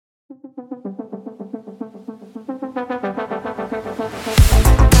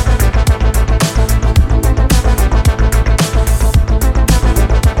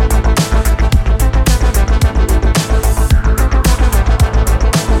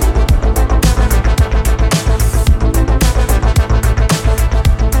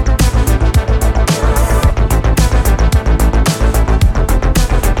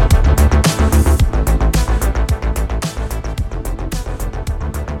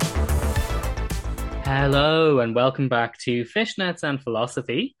Hello and welcome back to Fishnets and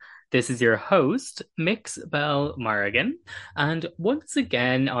Philosophy. This is your host, Mix Bell Marrigan, and once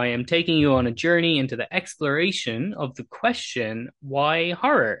again, I am taking you on a journey into the exploration of the question, why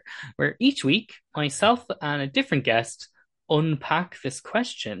horror? Where each week, myself and a different guest unpack this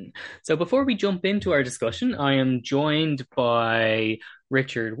question. So before we jump into our discussion, I am joined by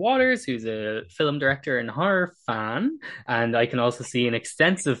Richard Waters, who's a film director and horror fan. And I can also see an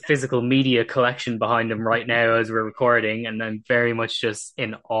extensive physical media collection behind him right now as we're recording. And I'm very much just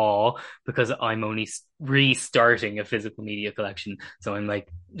in awe because I'm only restarting a physical media collection. So I'm like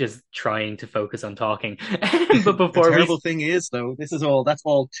just trying to focus on talking. But The before we terrible thing is, though, that's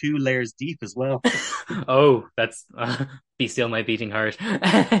all 2 layers deep as well. Oh, that's be still my beating heart.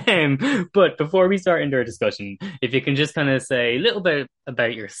 But before we start into our discussion, if you can just kind of say a little bit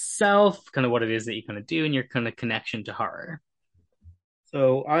about yourself, kind of what it is that you kind of do and your kind of connection to horror.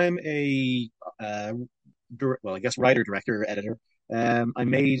 So I'm a, uh, well, I guess writer, director, editor. I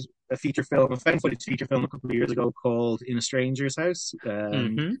made a found footage feature film a couple of years ago called In a Stranger's House.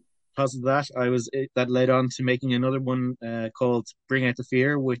 Hmm. Because of that, that led on to making another one called Bring Out the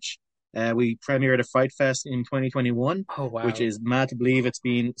Fear, which we premiered at Fright Fest in 2021, Oh, which wow. is mad to believe it's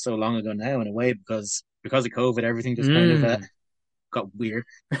been so long ago now in a way because of COVID, everything just kind of Mm. got weird.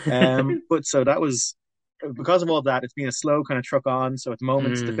 But so that was because of all that, it's been a slow kind of truck on. So at the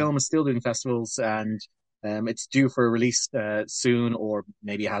moment, the Mm. film is still doing festivals and it's due for release soon, or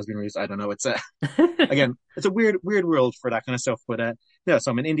maybe it has been released. I don't know. Again, it's a weird world for that kind of stuff. But yeah,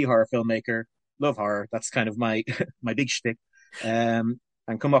 so I'm an indie horror filmmaker, love horror. That's kind of my my big shtick.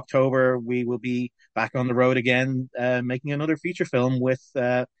 And come October, we will be back on the road again, making another feature film with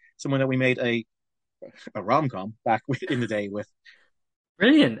someone that we made a rom com back in the day with.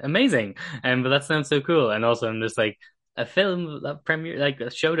 Brilliant, amazing. But that sounds so cool. And also, I'm just like a film that premiere, like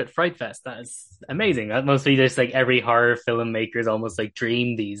a showed at Fright Fest. That is amazing. That must be just like every horror filmmaker's almost like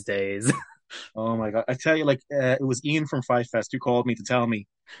dream these days. Oh my God. I tell you, like, it was Ian from Fight Fest who called me to tell me.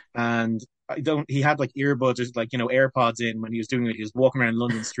 And he had like earbuds, or, like, AirPods in when he was doing it. He was walking around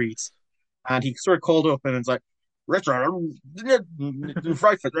London streets and he sort of called up and it's like, Richard,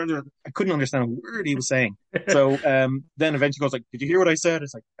 Fight Fest. I couldn't understand a word he was saying. So then eventually goes like, did you hear what I said?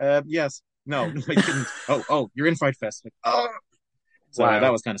 It's like, yes. No, I didn't. Oh, you're in Fight Fest. Like, oh. So that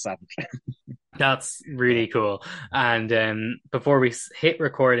Wow. was kind of savage. That's Yeah. really cool. And before we hit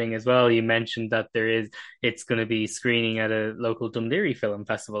recording as well, you mentioned that it's going to be screening at a local Dundleary Film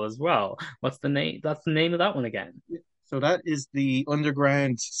Festival as well. What's the name? That's the name of that one again. So that is the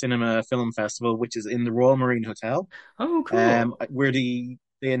Underground Cinema Film Festival, which is in the Royal Marine Hotel. Oh, cool.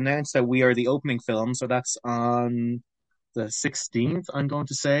 They announced that we are the opening film, so that's on the 16th, I'm going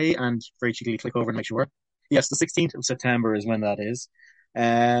to say, and very cheekily click over and make sure. Yes, the 16th of September is when that is.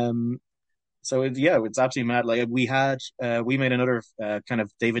 Um, yeah, it's absolutely mad. Like we made another kind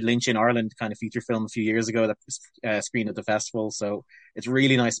of David Lynch in Ireland kind of feature film a few years ago that was screened at the festival. So it's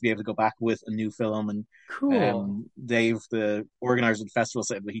really nice to be able to go back with a new film. And Cool. Dave, the organizer of the festival,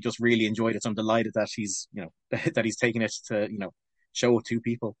 said that he just really enjoyed it. So I'm delighted that he's that he's taking it to show it to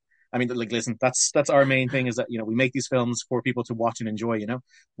people. I mean, like, listen, that's our main thing is that we make these films for people to watch and enjoy.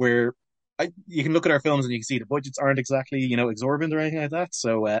 Where you can look at our films and you can see the budgets aren't exactly exorbitant or anything like that.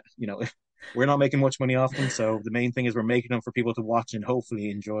 So we're not making much money off them. So the main thing is we're making them for people to watch and hopefully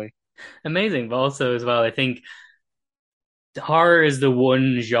enjoy. Amazing. But also as well, I think horror is the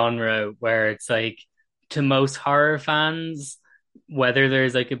one genre where it's like to most horror fans, whether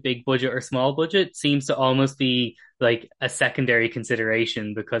there's like a big budget or small budget, seems to almost be like a secondary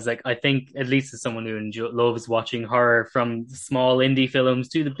consideration because like I think at least as someone who loves watching horror from small indie films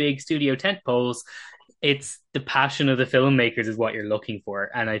to the big studio tent poles, it's the passion of the filmmakers is what you're looking for.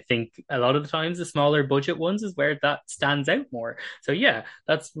 And I think a lot of the times the smaller budget ones is where that stands out more. So yeah,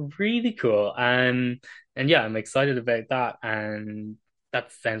 that's really cool. And yeah, I'm excited about that. And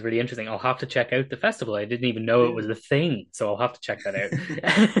that sounds really interesting. I'll have to check out the festival. I didn't even know it was Yeah. a thing. So I'll have to check that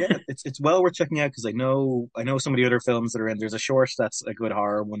Yeah, out. it's well worth checking out because I know some of the other films that are in. There's a short that's a good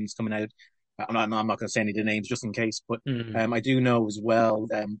horror one that's coming out. I'm not going to say any of the names just in case, but Mm. I do know as well.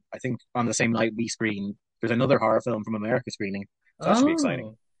 I think on the same night we screen, there's another horror film from America screening, so that should be exciting.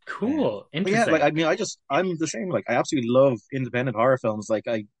 Oh, Cool. But yeah, like Interesting. I mean, I'm the same. Like I absolutely love independent horror films. Like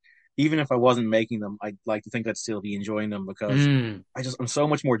I even if I wasn't making them, I'd like to think I'd still be enjoying them because Mm. I'm so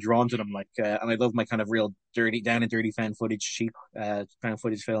much more drawn to them. Like, and I love my kind of real dirty, down and dirty found footage, cheap found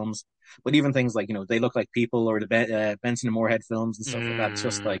footage films. But even things like They Look Like People or the Benson and Moorhead films and stuff like that. It's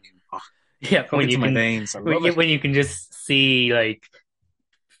just Mm. like oh, Yeah, hook into my veins. I love it. when you can just see like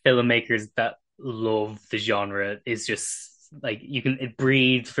filmmakers that love the genre is just like you can it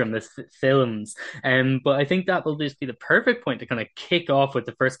breathes from the films. But I think that will just be the perfect point to kind of kick off with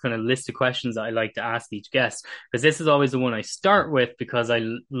the first kind of list of questions that I like to ask each guest, because this is always the one I start with because I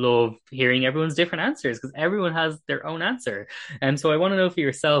love hearing everyone's different answers because everyone has their own answer. And so I want to know for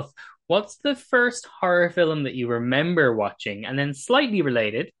yourself, what's the first horror film that you remember watching? And then slightly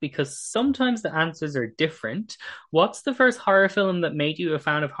related, because sometimes the answers are different. What's the first horror film that made you a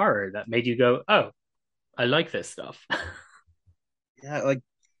fan of horror, that made you go, oh, I like this stuff? Yeah, like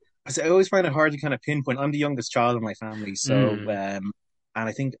I always find it hard to kind of pinpoint. I'm the youngest child in my family, so Mm, and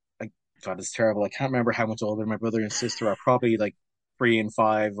I think like God, it's terrible. I can't remember how much older my brother and sister are. Probably like 3 and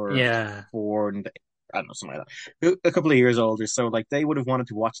 5 or yeah. 4 and I don't know, something like that. A couple of years older, so like they would have wanted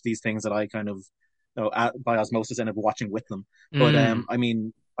to watch these things that I kind of, by osmosis ended up watching with them. But Mm. I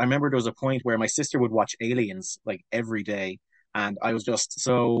mean, I remember there was a point where my sister would watch Aliens like every day, and I was just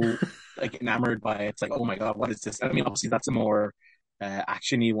so like enamored by it. It's like, oh my God, what is this? I mean, obviously that's a more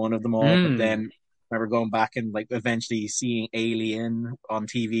actiony one of them all. But Mm. then I remember going back and like eventually seeing Alien on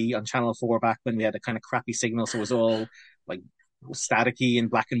TV on Channel 4 back when we had a kind of crappy signal, so it was all like staticky and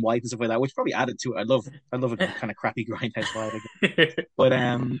black and white and stuff like that, which probably added to it. I love a good kind of crappy grindhouse vibe again. But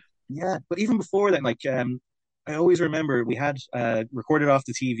yeah, but even before that, like I always remember we had recorded off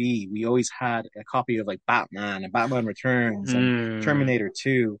the TV. We always had a copy of like Batman and Batman Returns and Mm. Terminator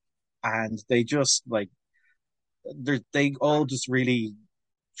 2, and they just like they all just really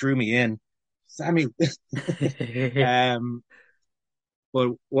drew me in. Sammy, um, but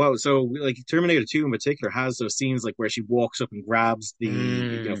wow, so like Terminator 2 in particular has those scenes like where she walks up and grabs the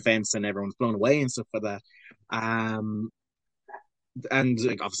Mm. fence and everyone's blown away and stuff like that. Um, and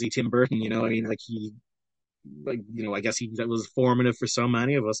like obviously Tim Burton, I mean, like he I guess that was formative for so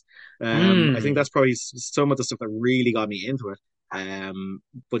many of us. I think Mm. that's probably some of the stuff that really got me into it.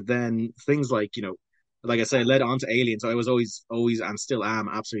 But then things like, like I said, led on to Alien. So I was always, and still am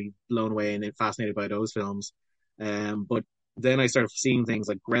absolutely blown away and fascinated by those films. But then I started seeing things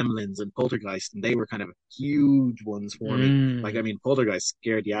like Gremlins and Poltergeist, and they were kind of huge ones for me. Like, I Mm. mean, Poltergeist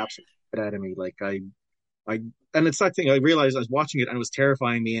scared the absolute shit out of me. Like, I and it's that thing I realized I was watching it and it was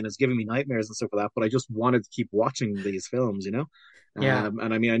terrifying me and it was giving me nightmares and stuff like that, but I just wanted to keep watching these films. Yeah.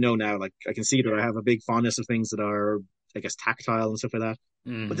 And I mean I know now like I can see that I have a big fondness of things that are I guess tactile and stuff like that.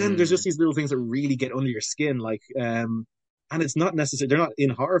 But then there's just Hmm. these little things that really get under your skin, like and it's not necessarily they're not in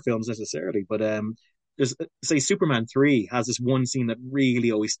horror films necessarily, but there's say Superman 3 has this one scene that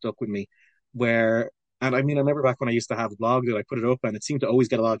really always stuck with me where and I mean, I remember back when I used to have a blog that I put it up and it seemed to always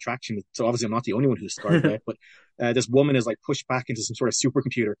get a lot of traction. So obviously I'm not the only one who's scarred by it, but this woman is like pushed back into some sort of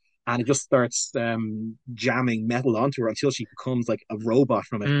supercomputer and it just starts jamming metal onto her until she becomes like a robot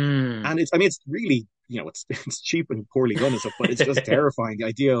from it. Mm. And I mean, it's really, it's cheap and poorly done and stuff, but it's just terrifying. The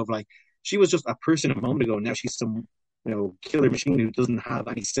idea of like, she was just a person a moment ago. And now she's some, killer machine who doesn't have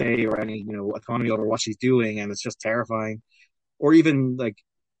any say or any, autonomy over what she's doing. And it's just terrifying. Or even like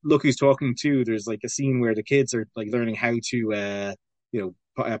Look Who's Talking Too. There's like a scene where the kids are like learning how to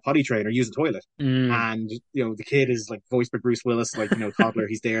potty train or use a toilet, Mm. and the kid is like voiced by Bruce Willis, like toddler.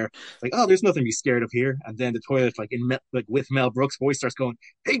 He's there, like, oh, there's nothing to be scared of here. And then the toilet, like like with Mel Brooks' voice, starts going,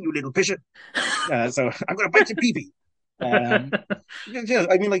 "Hey, you little pishit!" So I'm gonna bite your pee pee. Um, yeah,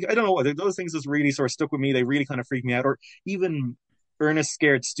 I mean, like, I don't know, those things just really sort of stuck with me. They really kind of freaked me out. Or even Ernest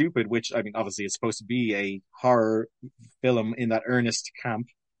Scared Stupid, which I mean, obviously, it's supposed to be a horror film in that Ernest camp,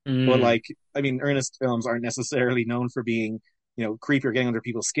 but Mm. like, I mean, Ernest films aren't necessarily known for being, creepy or getting under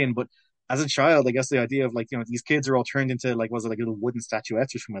people's skin. But as a child, I guess the idea of like, these kids are all turned into like, was it like little wooden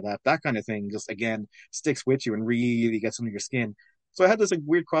statuettes or something like that? That kind of thing just again sticks with you and really gets under your skin. So I had this like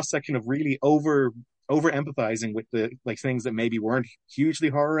weird cross section of really over empathizing with the like things that maybe weren't hugely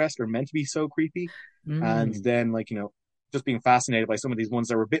horror-esque or meant to be so creepy. And Mm. then like, just being fascinated by some of these ones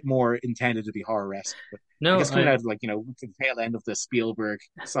that were a bit more intended to be horror-esque. But I No, guess coming out of like, to the tail end of the Spielberg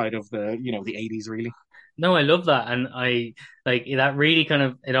side of the 80s really. no, I love that, and I like that. Really, kind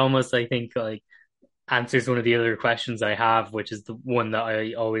of, it almost I think like answers one of the other questions I have, which is the one that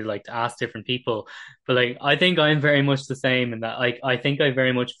I always like to ask different people. But like, I think I'm very much the same in that, like, I think I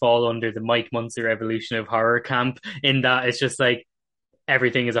very much fall under the Mike Munzer evolution of horror camp, in that it's just like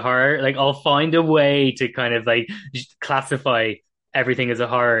everything is a horror. Like, I'll find a way to kind of like classify everything is a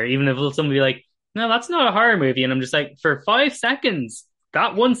horror. Even if somebody be like, no, that's not a horror movie, and I'm just like, for 5 seconds,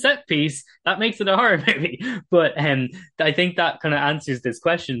 that one set piece that makes it a horror movie. But I think that kind of answers this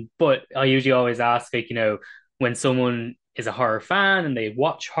question. But I usually always ask, like, when someone is a horror fan and they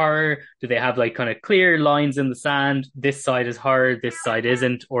watch horror, do they have like kind of clear lines in the sand? This side is horror, this side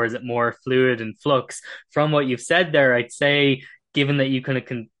isn't, or is it more fluid and flux? From what you've said there, I'd say, given that you kind of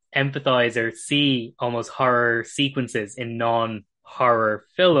can empathize or see almost horror sequences in non-horror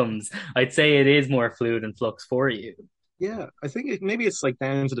films, I'd say it is more fluid and flux for you. Yeah, I think maybe it's like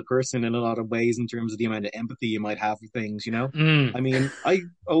down to the person in a lot of ways in terms of the amount of empathy you might have for things, you know? Mm. I mean, I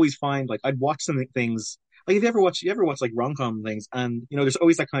always find like I'd watch some things like if you ever watch like rom-com things and there's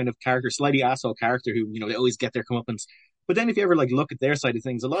always that kind of character, slightly asshole character who, they always get their comeuppance. But then if you ever like look at their side of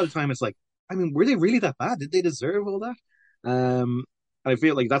things, a lot of the time it's like, I mean, were they really that bad? Did they deserve all that? I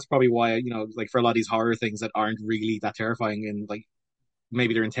feel like that's probably why, like for a lot of these horror things that aren't really that terrifying and like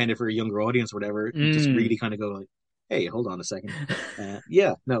maybe they're intended for a younger audience or whatever, you just Mm. really kind of go like, hey, hold on a second.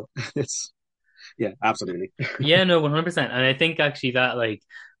 Yeah, no, it's yeah, absolutely. Yeah, no, 100%. And I think actually that like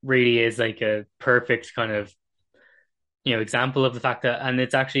really is like a perfect kind of example of the fact that, and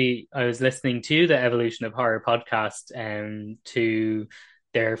it's actually, I was listening to the Evolution of Horror podcast to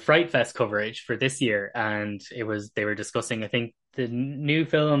their Fright Fest coverage for this year, and they were discussing, I think, the new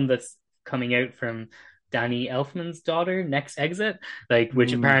film that's coming out from Danny Elfman's daughter, Next Exit, like,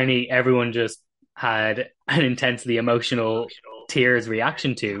 which Mm, apparently everyone just had an intensely emotional tears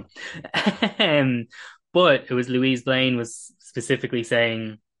reaction to. um, but it was Louise Blaine was specifically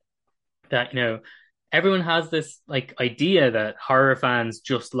saying that everyone has this like idea that horror fans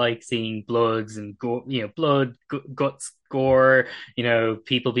just like seeing bloods and blood, guts, gore,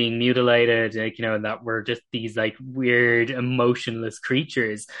 people being mutilated, like and that we're just these like weird emotionless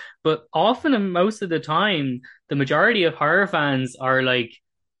creatures. But often and most of the time, the majority of horror fans are like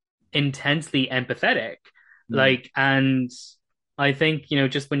intensely empathetic, mm. like, and I think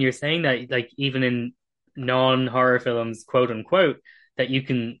just when you're saying that, like, even in non-horror films, quote unquote, that you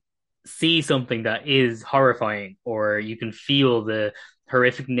can see something that is horrifying or you can feel the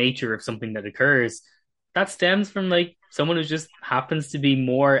horrific nature of something that occurs, that stems from like someone who just happens to be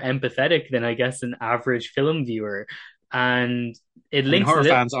more empathetic than I guess an average film viewer. And it I mean, links a horror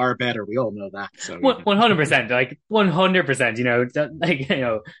little fans are better. We all know that. So 100%, like 100%,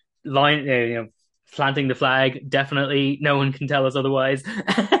 like line, planting the flag. Definitely, no one can tell us otherwise.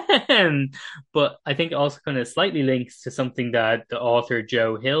 But I think it also kind of slightly links to something that the author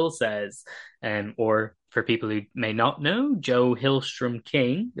Joe Hill says, or for people who may not know, Joe Hillstrom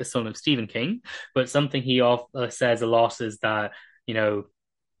King, the son of Stephen King. But something he says a lot is that you know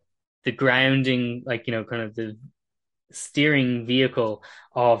the grounding, like kind of the steering vehicle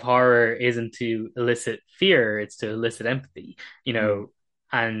of horror isn't to elicit fear, it's to elicit empathy, mm.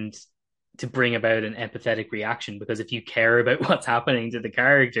 and to bring about an empathetic reaction. Because if you care about what's happening to the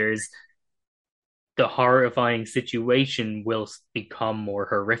characters, the horrifying situation will become more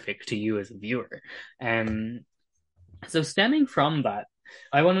horrific to you as a viewer. So stemming from that,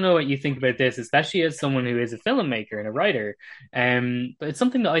 I want to know what you think about this, especially as someone who is a filmmaker and a writer. But it's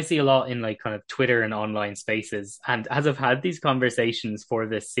something that I see a lot in like kind of Twitter and online spaces. And as I've had these conversations for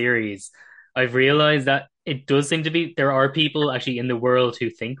this series, I've realized that it does seem to be there are people actually in the world who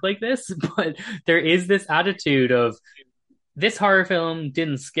think like this, but there is this attitude of this horror film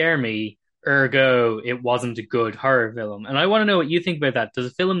didn't scare me, ergo it wasn't a good horror film. And I want to know what you think about that. Does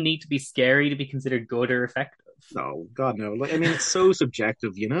a film need to be scary to be considered good or effective? No, God no. Like, I mean, it's so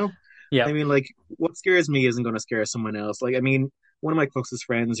subjective, you know? Yeah. I mean, like, what scares me isn't going to scare someone else. Like, I mean, one of my closest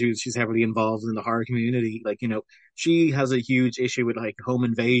friends, she's heavily involved in the horror community, like, she has a huge issue with like home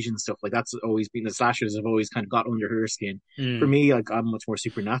invasion stuff. Like, that's always been the slashers have always kind of got under her skin. For Mm. me, like, I'm much more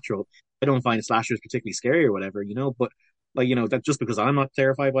supernatural. I don't find slashers particularly scary or whatever, but like, that just because I'm not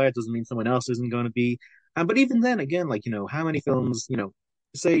terrified by it doesn't mean someone else isn't going to be. But even then, again, like, how many films,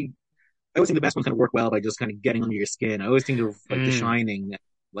 say I always think the best ones kind of work well by just kind of getting under your skin. I always think of like The Mm. Shining.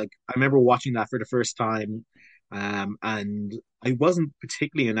 Like I remember watching that for the first time, and I wasn't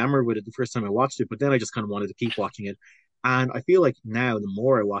particularly enamored with it the first time I watched it, but then I just kind of wanted to keep watching it. And I feel like now the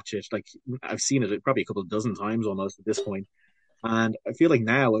more I watch it, like I've seen it probably a couple of dozen times almost at this point, and I feel like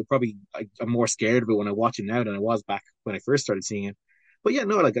now I'm more scared of it when I watch it now than I was back when I first started seeing it. But yeah,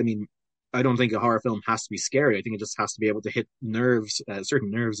 no, like I mean, I don't think a horror film has to be scary. I think it just has to be able to hit nerves, certain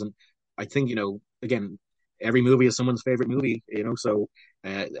nerves, and I think again, every movie is someone's favorite movie. So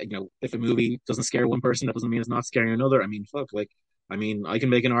if a movie doesn't scare one person, that doesn't mean it's not scaring another. I mean, fuck, like I mean, I can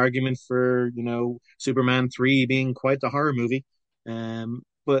make an argument for Superman 3 being quite the horror movie,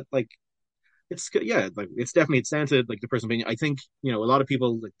 but like yeah, like it's down to like the personal opinion. I think a lot of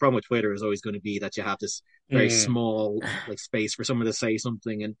people like problem with Twitter is always going to be that you have this very Mm. small like space for someone to say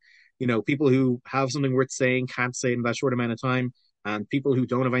something, and people who have something worth saying can't say it in that short amount of time, and people who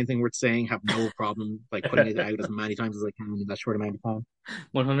don't have anything worth saying have no problem like putting it out as many times as they can in that short amount of time.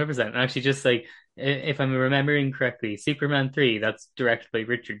 100%. Actually, just like if I'm remembering correctly, Superman 3, that's directed by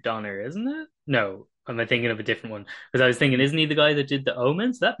Richard Donner, isn't it? No, am I thinking of a different one? Because I was thinking, isn't he the guy that did The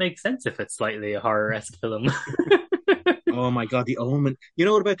Omens? That makes sense if it's slightly a horror-esque film. Oh my God, The Omen. You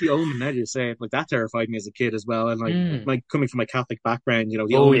know what about The Omen? Now you say it, like that terrified me as a kid as well. And like Mm. my coming from my Catholic background, The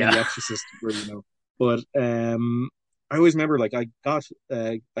Oh, Omen and yeah. The Exorcist were, but I always remember like I got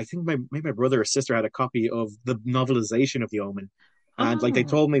I think maybe my brother or sister had a copy of the novelization of The Omen. And like they Oh.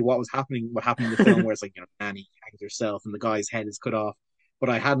 told me what happened in the film where it's like, Annie hangs herself and the guy's head is cut off. But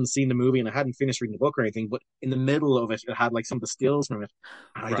I hadn't seen the movie and I hadn't finished reading the book or anything. But in the middle of it, it had like some of the stills from it.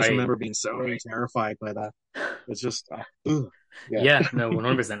 And I just Right. remember being so terrified by that. It's just, ugh. Yeah. Yeah, no,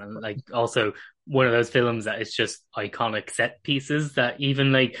 100%. And like also one of those films that is just iconic set pieces that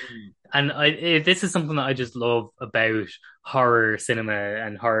even like, Mm. and this is something that I just love about horror cinema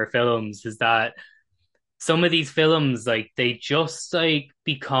and horror films is that some of these films like they just like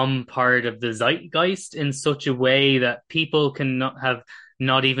become part of the zeitgeist in such a way that people can not have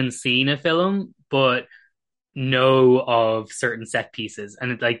not even seen a film, but know of certain set pieces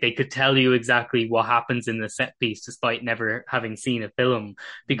and like they could tell you exactly what happens in the set piece despite never having seen a film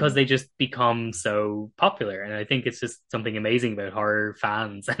because Mm. they just become so popular. And I think it's just something amazing about horror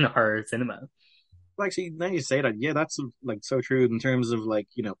fans and horror cinema. Well, actually, now you say that, yeah, that's like so true in terms of like,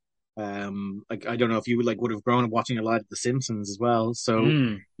 like I don't know if you like would have grown up watching a lot of The Simpsons as well. So,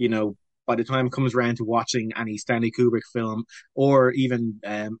 Mm, you know, by the time it comes around to watching any Stanley Kubrick film, or even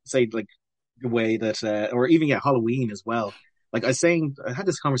say like the way that, or even yeah, Halloween as well. Like I was saying, I had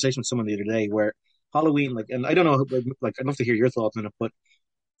this conversation with someone the other day where Halloween, like, and I don't know, like I'd love to hear your thoughts on it, but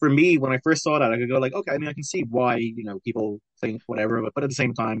for me, when I first saw that, I could go like, okay, I mean, I can see why, people think whatever of it, but at the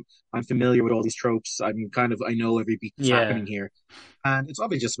same time, I'm familiar with all these tropes. I know every beat that's yeah. happening here. And it's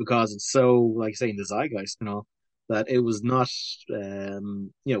obviously just because it's so, like saying the zeitgeist and all, that it was not, there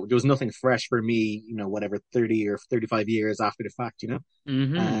was nothing fresh for me, whatever, 30 or 35 years after the fact.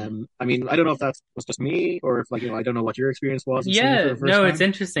 Hmm. I mean, I don't know if that was just me or if, like, I don't know what your experience was in seeing it for Yeah, the first no, it's time.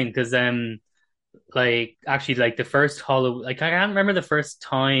 interesting because like actually like the first Halloween like I can't remember the first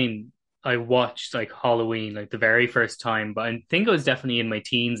time I watched like Halloween like the very first time, but I think it was definitely in my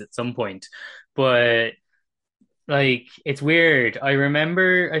teens at some point. But like it's weird. I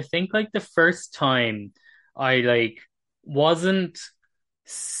remember I think like the first time I like wasn't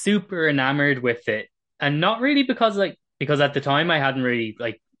super enamored with it. And not really because at the time I hadn't really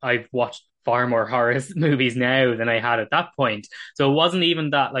like I've watched far more horror movies now than I had at that point. So it wasn't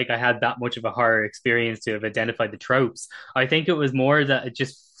even that like I had that much of a horror experience to have identified the tropes. I think it was more that it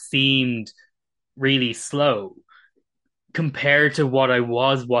just seemed really slow compared to what I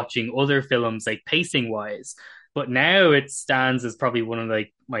was watching other films like pacing wise. But now it stands as probably one of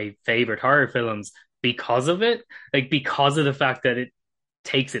like my favorite horror films because of it, like because of the fact that it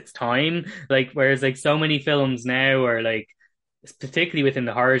takes its time. Like whereas like so many films now are like particularly within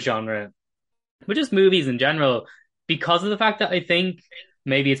the horror genre, but just movies in general, because of the fact that I think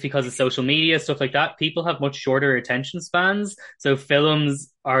maybe it's because of social media, stuff like that, people have much shorter attention spans. So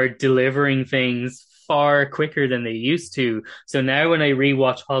films are delivering things far quicker than they used to. So now when I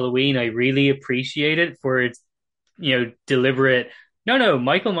rewatch Halloween, I really appreciate it for its, deliberate. No, no,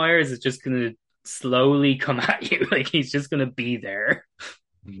 Michael Myers is just gonna slowly come at you. Like he's just gonna be there.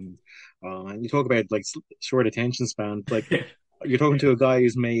 Mm. And you talk about like short attention span, like you're talking to a guy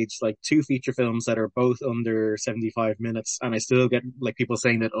who's made like two feature films that are both under 75 minutes, and I still get like people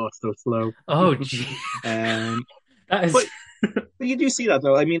saying that, oh, it's so slow. Oh, gee. Um, That is, but But you do see that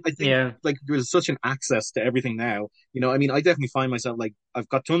though. I mean, I think yeah. like there's such an access to everything now. I mean, I definitely find myself like I've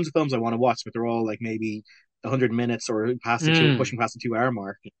got tons of films I want to watch, but they're all like maybe 100 minutes or Mm, pushing past the 2 hour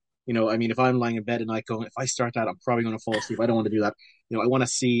mark. I mean, if I'm lying in bed at night going, if I start that, I'm probably going to fall asleep. I don't want to do that. I want to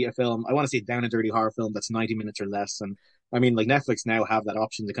see a film. I want to see a down and dirty horror film that's 90 minutes or less. And I mean, like Netflix now have that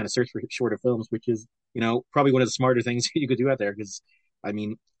option to kind of search for shorter films, which is, probably one of the smarter things you could do out there. Because I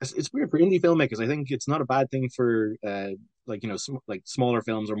mean, it's weird for indie filmmakers. I think it's not a bad thing for like like smaller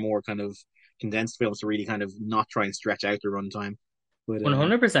films or more kind of condensed films to really kind of not try and stretch out their runtime. But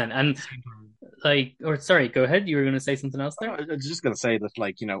 100%. at And the same time, like, or sorry, go ahead. You were going to say something else there? I was just gonna say that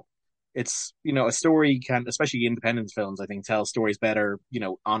like it's a story can, especially independent films, I think tell stories better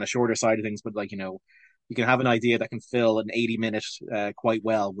on a shorter side of things. But like you can have an idea that can fill an 80 minute quite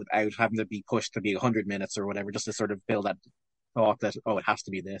well without having to be pushed to be 100 minutes or whatever, just to sort of fill that thought that, oh, it has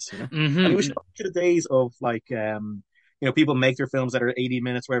to be this, you know? I mean, we should Hmm. go back to the days of like, people make their films that are 80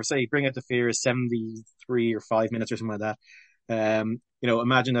 minutes, wherever, say, Bring Out the Fear is 73 or 5 minutes or something like that.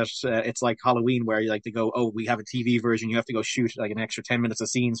 Imagine that it's like Halloween where you like to go, oh, we have a TV version. You have to go shoot like an extra 10 minutes of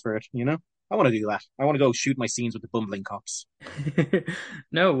scenes for it, you know? I want to do that. I want to go shoot my scenes with the bumbling cops.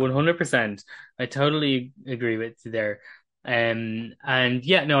 No, 100%. I totally agree with you there. And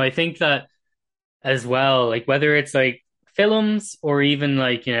yeah, no, I think that as well, like whether it's like films or even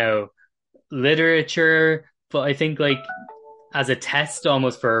like, literature, but I think like as a test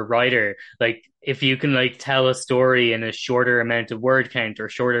almost for a writer, like if you can like tell a story in a shorter amount of word count or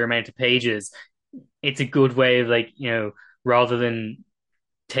shorter amount of pages, it's a good way of like, rather than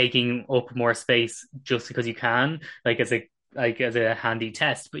taking up more space just because you can, like as a handy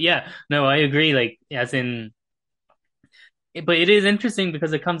test. But yeah, no, I agree. Like as in, but it is interesting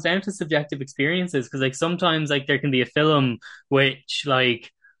because it comes down to subjective experiences. Because like sometimes like there can be a film which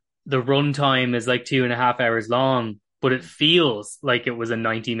like the runtime is like 2.5 hours long, but it feels like it was a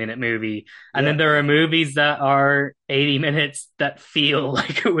 90-minute movie. And then Yeah, there are movies that are 80 minutes that feel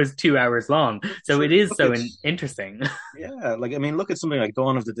like it was 2 hours long. So it sure. is Look so at interesting. Yeah, like I mean, look at something like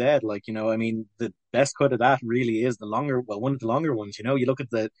Dawn of the Dead. Like, I mean, the best cut of that really is one of the longer ones. You look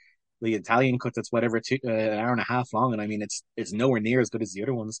at the Italian cut that's whatever an hour and a half long, and I mean, it's nowhere near as good as the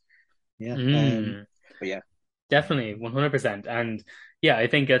other ones. Yeah. Mm, But yeah, definitely, 100%. And yeah, I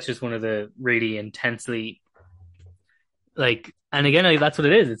think that's just one of the really intensely like, and again, like, that's what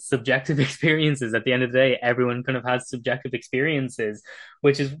it is. It's subjective experiences. At the end of the day, everyone kind of has subjective experiences,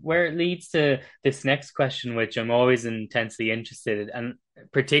 which is where it leads to this next question, which I'm always intensely interested in, and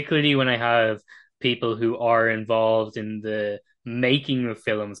particularly when I have people who are involved in the making of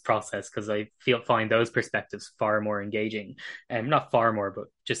films process, because I find those perspectives far more engaging, and not far more, but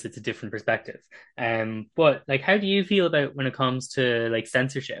just it's a different perspective. But like, how do you feel about when it comes to like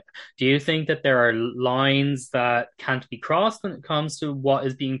censorship? Do you think that there are lines that can't be crossed when it comes to what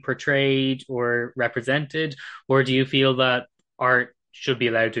is being portrayed or represented? Or do you feel that art should be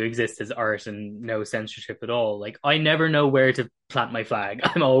allowed to exist as art and no censorship at all? Like, I never know where to plant my flag.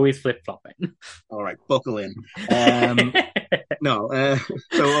 I'm always flip flopping. all right, buckle in. Um, no,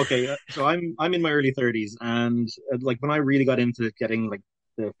 so okay, so I'm in my early 30s, and like when I really got into getting like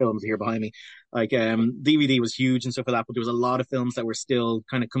the films here behind me, like DVD was huge and stuff like that, but there was a lot of films that were still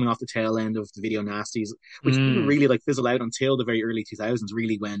kind of coming off the tail end of the video nasties, which didn't Mm, really like fizzle out until the very early 2000s,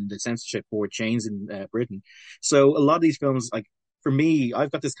 really when the censorship board changed in Britain. So a lot of these films, like for me,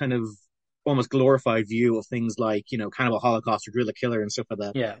 I've got this kind of almost glorified view of things like Cannibal Holocaust or Drill the Killer and stuff like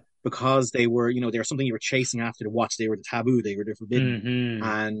that yeah. because they were something you were chasing after to watch. They were the taboo, they were forbidden. Hmm.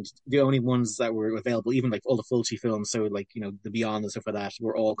 And the only ones that were available, even like all the Fulci films, so like, the Beyond and stuff like that,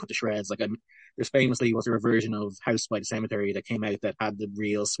 were all cut to shreds. Like there's famously was there a version of House by the Cemetery that came out that had the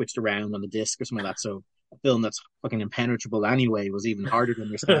reel switched around on the disc or something like that. So a film that's fucking impenetrable anyway was even harder to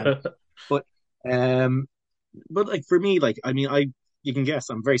understand. But um but like for me, like I mean you can guess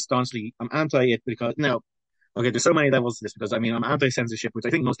I'm anti it because now okay, there's so many levels to this because I mean I'm anti-censorship, which I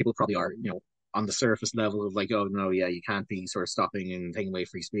think most people probably are, on the surface level of like, oh no, yeah, you can't be sort of stopping and taking away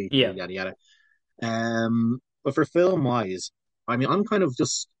free speech, Yeah. yada yada. But for film wise, I mean I'm kind of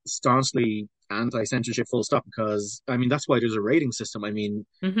just staunchly anti-censorship full stop because I mean that's why there's a rating system. I mean,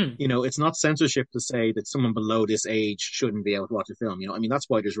 Hmm. it's not censorship to say that someone below this age shouldn't be able to watch a film. I mean that's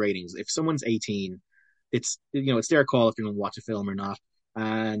why there's ratings. If someone's 18, it's their call if they're going to watch a film or not.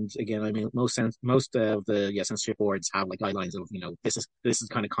 And again, I mean, most of the censorship boards have like guidelines of this is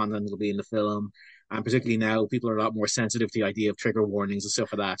kind of content that'll be in the film, and particularly now people are a lot more sensitive to the idea of trigger warnings and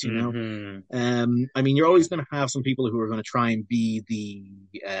stuff like that. Hmm. I mean, you're always going to have some people who are going to try and be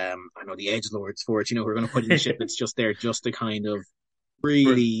I know the edge lords for it. Who are going to put in shit that's just there just to kind of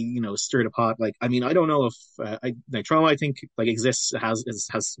really, stir the pot. Like, I mean, I don't know if like trauma. I think like exists has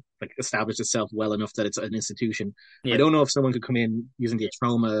like established itself well enough that it's an institution. I Yeah. don't know if someone could come in using the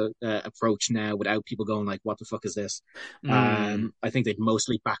trauma approach now without people going like, "What the fuck is this?" Mm. I think they'd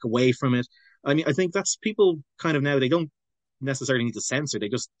mostly back away from it. I mean, I think that's people kind of now they don't necessarily need to censor. They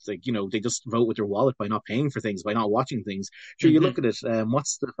just like they just vote with their wallet by not paying for things, by not watching things. Sure, you look Hmm. at it.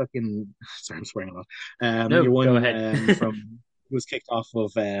 What's the fucking? Sorry, I'm swearing a lot. No, Your go one ahead. from was kicked off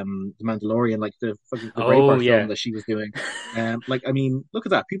of The Mandalorian, like the Oh, Braveheart film yeah. that she was doing. Like I mean, look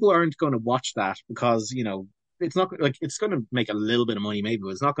at that. People aren't going to watch that because it's not like it's going to make a little bit of money maybe, but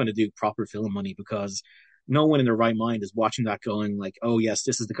it's not going to do proper film money because no one in their right mind is watching that going like, oh yes,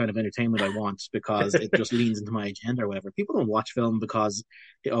 this is the kind of entertainment I want because it just leans into my agenda or whatever. People don't watch film because,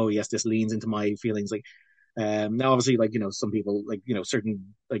 oh yes, this leans into my feelings. Like Now, obviously, like, some people, like,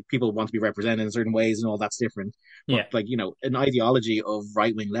 certain, like, people want to be represented in certain ways and all that's different. But, Yeah. like, an ideology of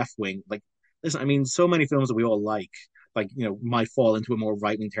right wing, left wing, like, listen, I mean, so many films that we all like, might fall into a more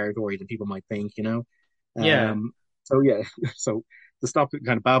right wing territory than people might think. Yeah. Um, so, yeah, so to stop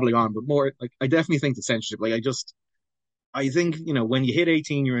kind of babbling on, but more, like, I definitely think the censorship, like, I think, when you hit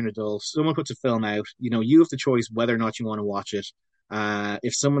 18, you're an adult. Someone puts a film out, you have the choice whether or not you want to watch it.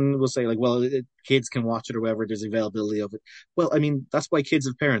 If someone will say, like, well, kids can watch it or whatever, there's availability of it. Well, I mean, that's why kids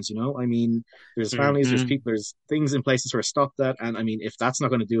have parents. I mean, there's families, there's Hmm. people, there's things in place to sort of stop that. And I mean, if that's not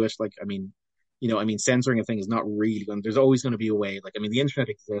going to do it, like, I mean, censoring a thing is not really going, there's always going to be a way. Like, I mean, the internet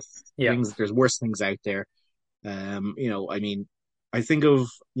exists, Yeah. there's worse things out there. I mean, I think of,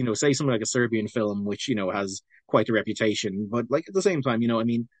 say something like a Serbian film, which, has quite a reputation, but like at the same time, I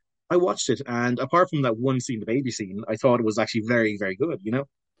mean, I watched it and apart from that one scene, the baby scene, I thought it was actually very, very good.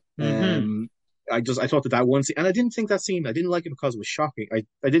 Hmm. Um, I thought that one scene, and I didn't think that scene, I didn't like it because it was shocking.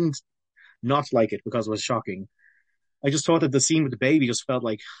 I didn't not like it because it was shocking. I just thought that the scene with the baby just felt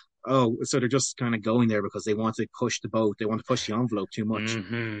like, oh, so they're just kind of going there because they want to push the boat, they want to push the envelope too much.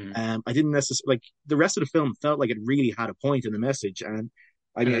 Hmm. I didn't necessarily like the rest of the film felt like it really had a point in the message, and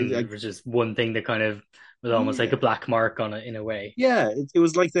I And mean, then there was just one thing that kind of was almost like yeah, a black mark on it in a way. yeah, it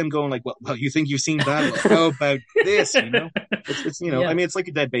was like them going like, well, you think you've seen that? Well, how about this? I Yeah. mean, it's like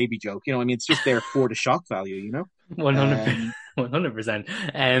a dead baby joke. I mean, it's just there for the shock value. 100%. Um,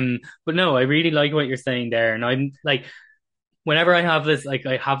 100%. But no, I really like what you're saying there. And I'm like, whenever I have this like,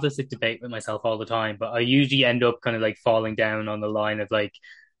 debate with myself all the time, but I usually end up kind of like falling down on the line of like,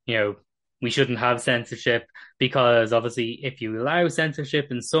 you know, we shouldn't have censorship because obviously if you allow censorship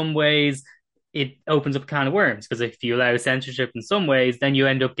in some ways, it opens up a can of worms. Because if you allow censorship in some ways, then you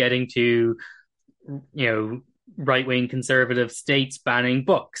end up getting to, you know, right wing conservative states banning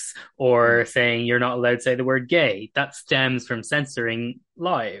books or saying you're not allowed to say the word gay. That stems from censoring yeah,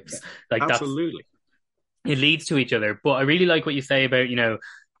 lives. Like that's absolutely. it leads to each other. But I really like what you say about,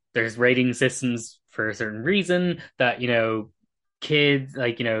 there's rating systems for a certain reason that, kids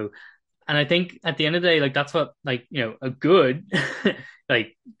like, and I think at the end of the day, like that's what like, a good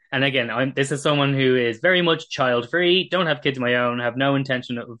like and again, this is someone who is very much child free, don't have kids of my own, have no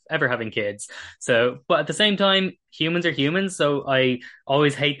intention of ever having kids. So, but at the same time, humans are humans. So I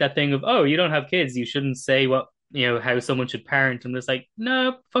always hate that thing of, oh, you don't have kids, you shouldn't say what how someone should parent. I'm just like,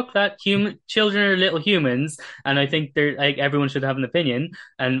 no, fuck that. Human children are little humans, and I think they're like everyone should have an opinion.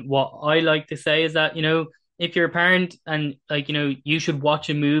 And what I like to say is that if you're a parent and like you should watch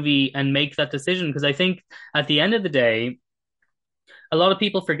a movie and make that decision because I think at the end of the day, a lot of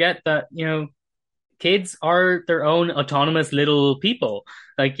people forget that kids are their own autonomous little people.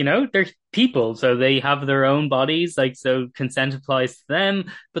 Like, they're people, so they have their own bodies, like, so consent applies to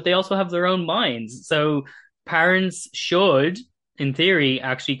them, but they also have their own minds. So parents should, in theory,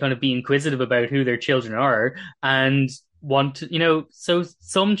 actually kind of be inquisitive about who their children are and want to, so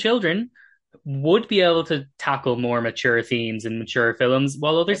some children would be able to tackle more mature themes in mature films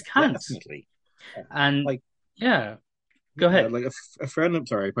while Oh, others can't. definitely. And Like, yeah, go yeah, ahead. like a friend. I'm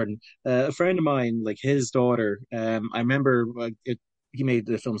sorry, pardon. A friend of mine, like his daughter. I remember he made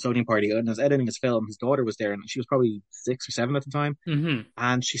the film Sodium Party, and was editing his film. His daughter was there, and she was probably 6 or 7 at the time. Hmm.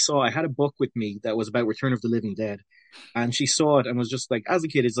 And she saw I had a book with me that was about Return of the Living Dead, and she saw it and was just like, as a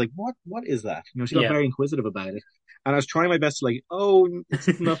kid, it's like, what is that? She got Yeah. very inquisitive about it, and I was trying my best to like, oh,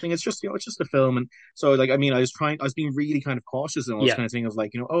 it's nothing, it's just it's just a film, and so like, I mean, I was being really kind of cautious and all this Yeah. kind of thing of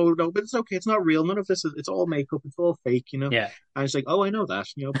like, oh no, but it's okay, it's not real, none of this is, it's all makeup, it's all fake. Yeah. And it's like, oh, I know that,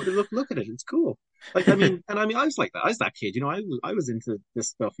 but look at it, it's cool. Like, I mean, and I mean, I was like that, I was that kid, I was into this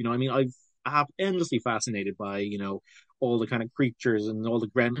stuff. I mean, I have endlessly fascinated by all the kind of creatures and all the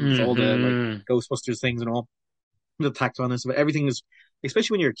gremlins, all the like Hmm. Ghostbusters things and all the tactfulness of it. Everything is,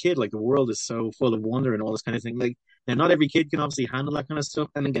 especially when you're a kid, like the world is so full of wonder and all this kind of thing. Like, now not every kid can obviously handle that kind of stuff.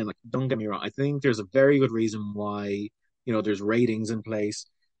 And again, like, don't get me wrong, I think there's a very good reason why there's ratings in place.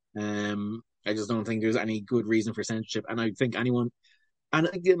 I just don't think there's any good reason for censorship. And I think anyone, and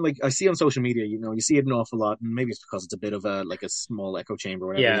again, like I see on social media, you see it an awful lot, and maybe it's because it's a bit of a like a small echo chamber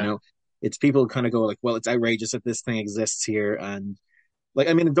or whatever. Yeah. It's people kind of go like, well, it's outrageous that this thing exists here, and like,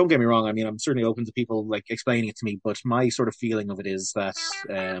 I mean, don't get me wrong. I mean, I'm certainly open to people like explaining it to me, but my sort of feeling of it is that,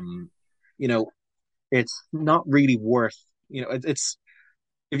 you know, it's not really worth, it's,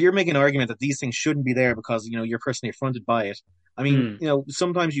 if you're making an argument that these things shouldn't be there because, you're personally affronted by it. I mean, Mm,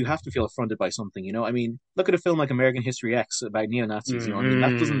 sometimes you have to feel affronted by something. I mean, look at a film like American History X about neo-Nazis. I mean,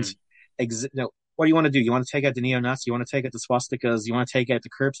 that doesn't mm. exist. What do you want to do? You want to take out the neo-Nazi? You want to take out the swastikas? You want to take out the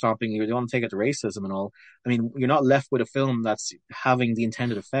curb stomping? You want to take out the racism and all? I mean, you're not left with a film that's having the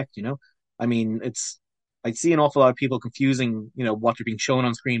intended effect. I mean, it's. I see an awful lot of people confusing, what you're being shown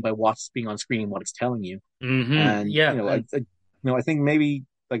on screen by what's being on screen and what it's telling you. And, Yeah, and I think maybe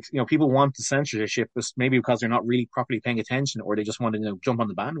like, people want the censorship, but maybe because they're not really properly paying attention or they just want to, jump on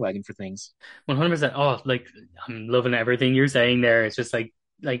the bandwagon for things. 100%. Oh, like I'm loving everything you're saying there. It's just like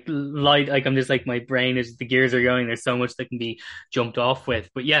light like I'm just like my brain is the gears are going. There's so much that can be jumped off with.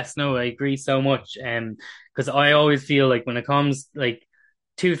 But yes, no, I agree so much. Because I always feel like when it comes like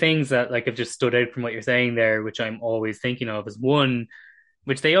two things that like have just stood out from what you're saying there, which I'm always thinking of is one,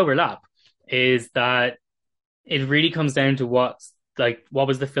 which they overlap, is that it really comes down to what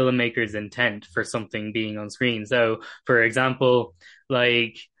was the filmmaker's intent for something being on screen. So, for example,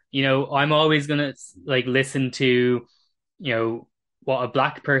 like I'm always gonna like listen to what a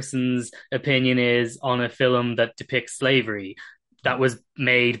black person's opinion is on a film that depicts slavery that was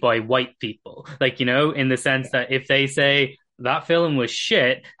made by white people. Like, in the sense that if they say that film was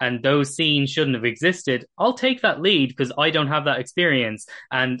shit and those scenes shouldn't have existed, I'll take that lead because I don't have that experience.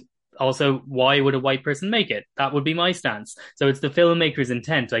 And also, why would a white person make it? That would be my stance. So it's the filmmaker's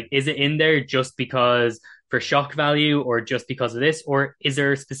intent. Like, is it in there just because for shock value or just because of this? Or is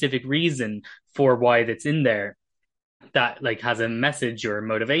there a specific reason for why that's in there that like has a message or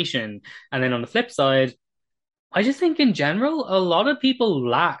motivation? And then on the flip side, I just think in general, a lot of people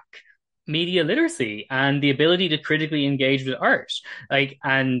lack media literacy and the ability to critically engage with art.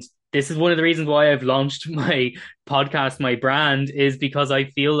 And this is one of the reasons why I've launched my podcast, my brand, is because I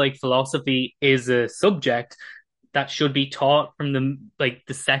feel like philosophy is a subject that should be taught from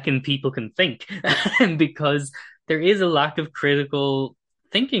the second people can think, and because there is a lack of critical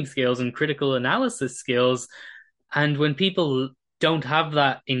thinking skills and critical analysis skills, and when people don't have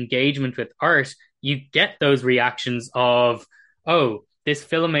that engagement with art, you get those reactions of, oh, this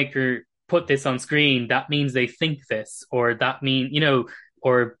filmmaker put this on screen. That means they think this, or that mean,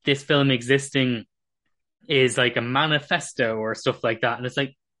 or this film existing is like a manifesto or stuff like that. And it's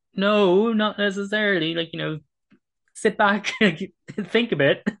like, no, not necessarily. Like, sit back, think a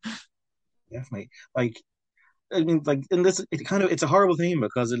bit. Definitely. Like, I mean, like in this, it's a horrible thing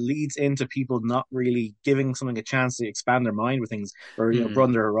because it leads into people not really giving something a chance to expand their mind with things or Mm.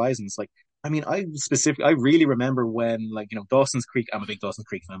 broaden their horizons. Like, I mean, I really remember when like Dawson's Creek. I'm a big Dawson's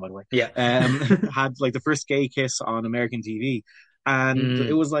Creek fan, by the way. Yeah. Had like the first gay kiss on American TV, and it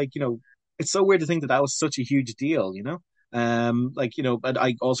Mm. was like it's so weird to think that that was such a huge deal. Like but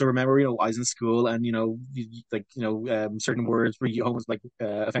I also remember I was in school and like certain words were almost like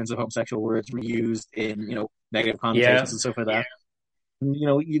offensive homosexual words were used in negative connotations Yeah. and stuff like that.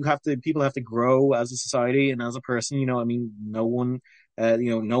 And, people have to grow as a society and as a person. I mean, no one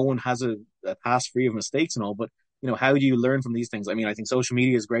has a past free of mistakes and all, but how do you learn from these things? I mean, I think social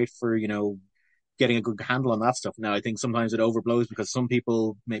media is great for getting a good handle on that stuff. Now, I think sometimes it overblows because some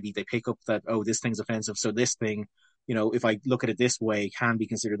people maybe they pick up that, oh, this thing's offensive, so this thing, if I look at it this way, can be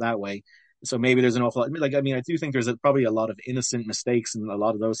considered that way. So maybe there's an awful lot. Like, I mean, I do think there's probably a lot of innocent mistakes and a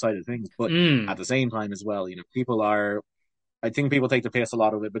lot of those side of things, but Mm. at the same time as well, I think people take the piss a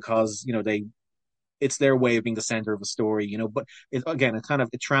lot of it because it's their way of being the center of a story, but again,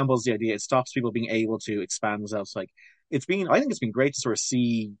 it tramples the idea. It stops people being able to expand themselves. Like I think it's been great to sort of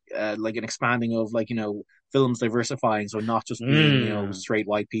see like an expanding of like, films diversifying. So not just being, Mm. straight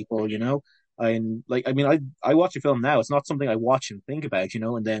white people. And like, I mean, I watch a film now. It's not something I watch and think about,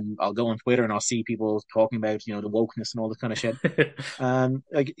 and then I'll go on Twitter and I'll see people talking about, the wokeness and all this kind of shit. And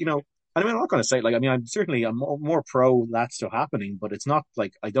like, I mean, I'm not going to say like, I mean, I'm more pro that stuff happening, but it's not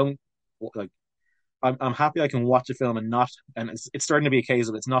like I don't like I'm happy I can watch a film and not, and it's starting to be a case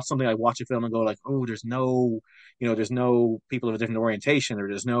of it's not something I watch a film and go like, oh, there's no people of a different orientation or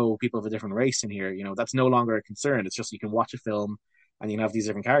there's no people of a different race in here. That's no longer a concern. It's just you can watch a film and you can have these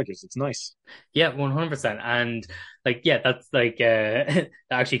different characters. It's nice. Yeah, 100%. And like, yeah, that's like, that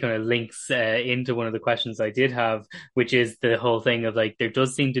actually kind of links into one of the questions I did have, which is the whole thing of like, there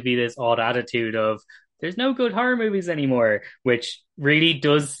does seem to be this odd attitude of there's no good horror movies anymore, which really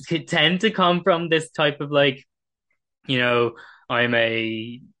does tend to come from this type of like, you know, I'm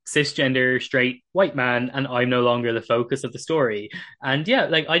a cisgender straight white man and I'm no longer the focus of the story. And yeah,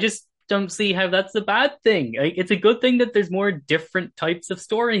 like I just don't see how that's a bad thing. Like it's a good thing that there's more different types of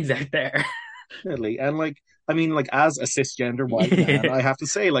stories out there. Definitely. And like, I mean, like as a cisgender white man, I have to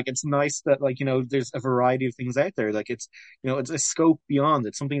say, like, it's nice that like, there's a variety of things out there. Like it's a scope beyond.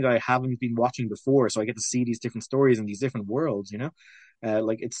 It's something that I haven't been watching before. So I get to see these different stories and these different worlds.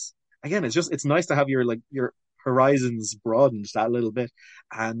 Like it's again, it's nice to have your horizons broadened that little bit.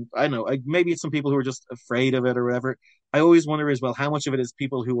 And I know, maybe it's some people who are just afraid of it or whatever. I always wonder as well how much of it is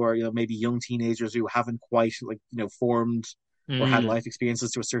people who are, maybe young teenagers who haven't quite like, formed or had Mm. life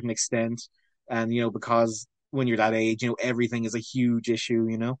experiences to a certain extent and because when you're that age, everything is a huge issue.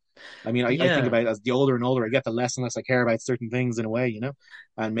 I mean, I think Yeah. about it as the older and older I get, the less and less I care about certain things in a way.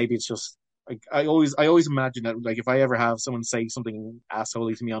 And maybe it's just like I always imagine that, like, if I ever have someone say something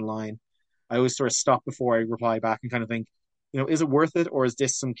assholey to me online, I always sort of stop before I reply back and kind of think, is it worth it, or is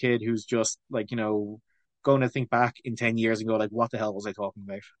this some kid who's just like, going to think back in 10 years and go like, what the hell was I talking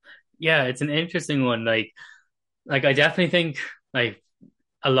about? Yeah, it's an interesting one. Like I definitely think like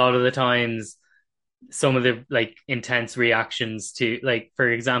a lot of the times some of the like intense reactions to like for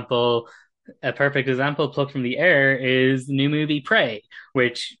example a perfect example plucked from the air is the new movie Prey,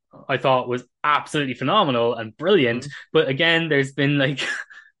 which I thought was absolutely phenomenal and brilliant. Mm. But again, there's been like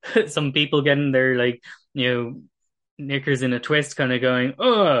some people getting their like, you know, knickers in a twist, kind of going,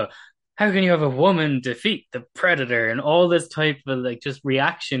 oh, how can you have a woman defeat the predator and all this type of like just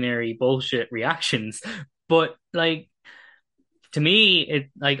reactionary bullshit reactions. But like to me, it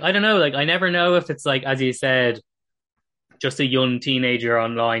like I don't know, like I never know if it's like as you said, just a young teenager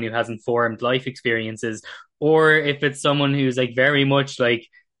online who hasn't formed life experiences, or if it's someone who's like very much like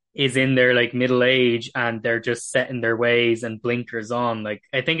is in their like middle age and they're just set in their ways and blinkers on. Like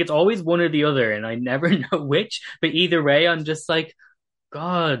I think it's always one or the other, and I never know which. But either way, I'm just like,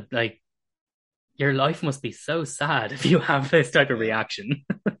 God, like your life must be so sad if you have this type of Yeah. reaction.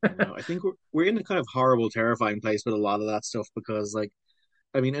 I think we're in a kind of horrible, terrifying place with a lot of that stuff because, like,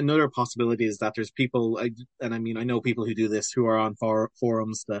 I mean, another possibility is that there's people, and I mean, I know people who do this who are on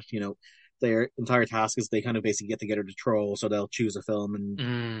forums that, their entire task is they kind of basically get together to troll. So they'll choose a film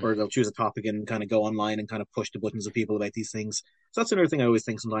Mm, or they'll choose a topic and kind of go online and kind of push the buttons of people about these things. So that's another thing I always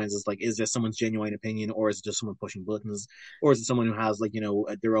think sometimes is like, is this someone's genuine opinion, or is it just someone pushing buttons? Or is it someone who has like,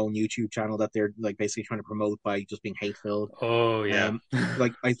 their own YouTube channel that they're like basically trying to promote by just being hate filled? oh yeah.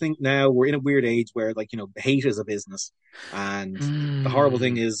 Like I think now we're in a weird age where like hate is a business, and the horrible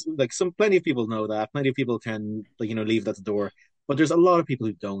thing Mm, is like plenty of people know that, plenty of people can like leave that at the door, but there's a lot of people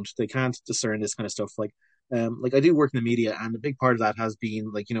who don't. They can't discern this kind of stuff. Like I do work in the media, and a big part of that has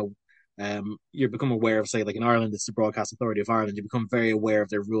been like you become aware of, say, like in Ireland, it's the Broadcast Authority of Ireland. You become very aware of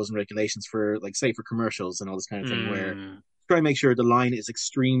their rules and regulations for like say for commercials and all this kind of thing, where mm, try and make sure the line is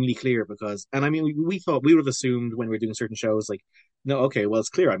extremely clear because, and I mean, we thought we would have assumed when we were doing certain shows, like, no, okay, well, it's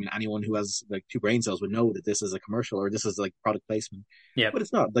clear. I mean, anyone who has like two brain cells would know that this is a commercial or this is like product placement, yep. but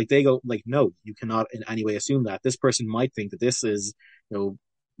it's not. Like they go, like, no, you cannot in any way assume that this person might think that this is,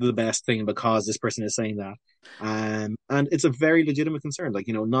 the best thing because this person is saying that, and it's a very legitimate concern. Like,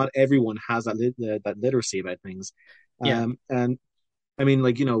 not everyone has that literacy about things, Yeah. and I mean,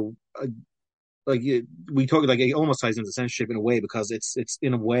 like, like we talk, like it almost ties into censorship in a way because it's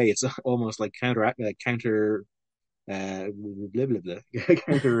in a way it's almost like counter blah blah blah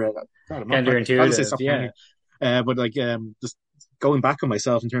counter God, I'm not trying to say Counterintuitive. stop trying Yeah. here, but like just going back on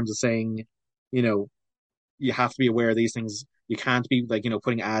myself in terms of saying, you know you have to be aware of these things. You can't be like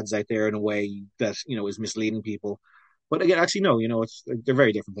putting ads out there in a way that is misleading people. But again, actually, no, it's they're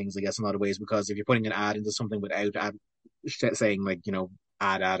very different things, I guess, in a lot of ways. Because if you're putting an ad into something without saying like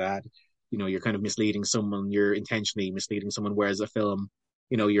ad, you're kind of misleading someone. You're intentionally misleading someone. Whereas a film,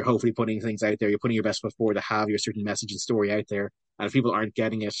 you're hopefully putting things out there. You're putting your best foot forward to have your certain message and story out there. And if people aren't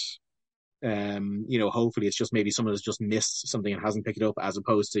getting it, hopefully it's just maybe someone has just missed something and hasn't picked it up, as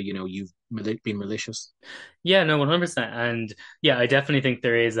opposed to you've been malicious. Yeah, no, 100%. And yeah, I definitely think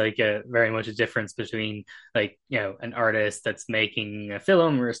there is like a very much a difference between like, an artist that's making a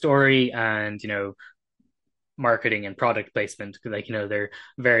film or a story and, marketing and product placement. Like, they're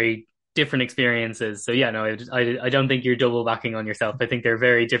very different experiences. So yeah, no, I don't think you're double backing on yourself. I think they're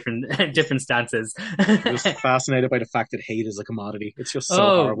very different different stances. I'm just fascinated by the fact that hate is a commodity. It's just so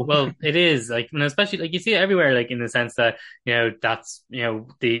Oh, horrible. well, it is like, especially like you see it everywhere, like in the sense that, that's,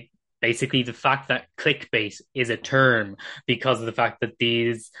 the basically the fact that clickbait is a term because of the fact that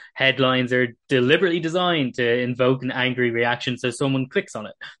these headlines are deliberately designed to invoke an angry reaction. So someone clicks on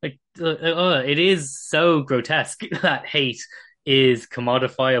it. Like, it is so grotesque that hate is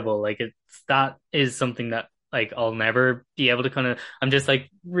commodifiable. Like, that is something that like I'll never be able to kind of, I'm just like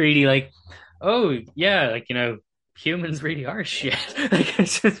really like, oh yeah, like humans really are shit. Like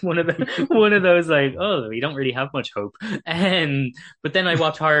it's just one of those like, oh, we don't really have much hope. And but then I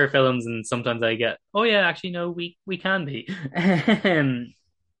watch horror films and sometimes I get, oh yeah, actually no, we can be.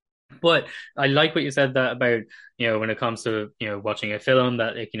 But I like what you said that about, when it comes to, watching a film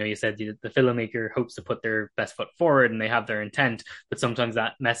that like, you said the filmmaker hopes to put their best foot forward and they have their intent, but sometimes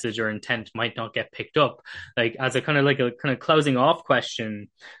that message or intent might not get picked up. Like as a kind of like a kind of closing off question,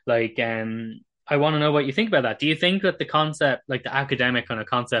 like I want to know what you think about that. Do you think that the concept, like the academic kind of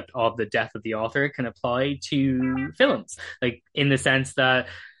concept of the death of the author, can apply to films? Like in the sense that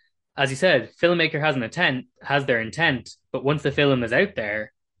as you said, filmmaker has their intent, but once the film is out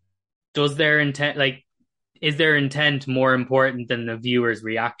there, does their intent like is their intent more important than the viewer's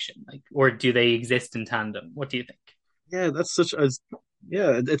reaction? Like, or do they exist in tandem? What do you think? Yeah, that's such a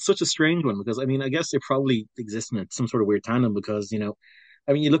yeah, it's such a strange one because I mean, I guess they probably exist in some sort of weird tandem because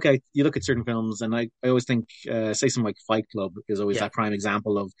I mean, you look at certain films, and I always think, say, something like Fight Club is always Yeah. that prime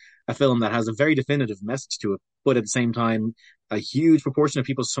example of a film that has a very definitive message to it, but at the same time, a huge proportion of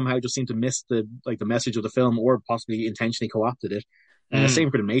people somehow just seem to miss the message of the film, or possibly intentionally co-opted it. Same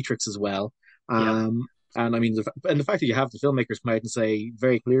Mm, for The Matrix as well. yeah. And I mean, the fact that you have the filmmakers come out and say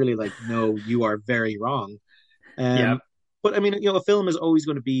very clearly, like, no, you are very wrong. Yeah. But I mean, a film is always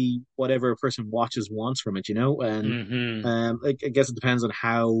going to be whatever a person watches wants from it, and Hmm. I guess it depends on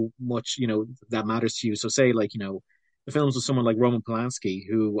how much that matters to you. So, say like the films of someone like Roman Polanski,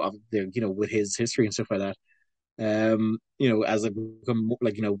 who with his history and stuff like that, as I become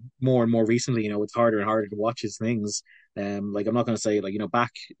like more and more recently, it's harder and harder to watch his things. Like I'm not going to say like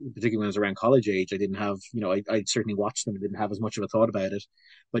back, particularly when I was around college age, I didn't have I certainly watched them and didn't have as much of a thought about it,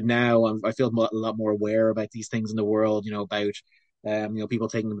 but now I feel a lot more aware about these things in the world, about people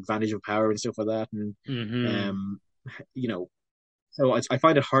taking advantage of power and stuff like that, and Hmm. um, you know so I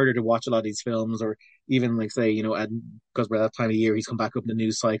find it harder to watch a lot of these films, or even like say, because by that time of year he's come back up in the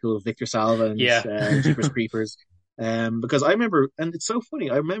news cycle of Victor Salva and Yeah. Jeepers Creepers. Because I remember, and it's so funny,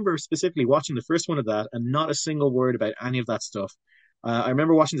 I remember specifically watching the first one of that and not a single word about any of that stuff. I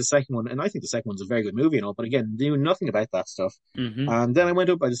remember watching the second one, and I think the second one's a very good movie and all, but again, knew nothing about that stuff. Hmm. And then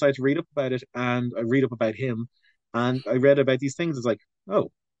I decided to read up about it, and I read up about him, and I read about these things. It's like,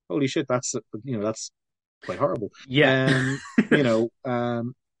 oh, holy shit, that's quite horrible. Yeah. Um, you know,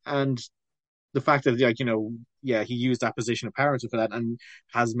 and the fact that like yeah, he used that position of power for that, and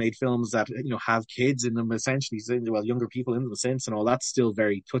has made films that have kids in them essentially, well, younger people in them since, and all that's still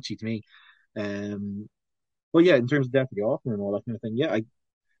very touchy to me. Um, well, yeah, in terms of death of the author and all that kind of thing, yeah,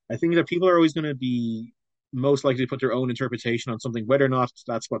 I think that people are always going to be most likely to put their own interpretation on something, whether or not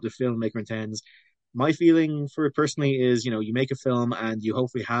that's what the filmmaker intends. My feeling for it personally is, you make a film and you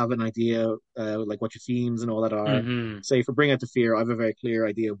hopefully have an idea, like what your themes and all that are. Hmm. Say, for Bring Out the Fear, I have a very clear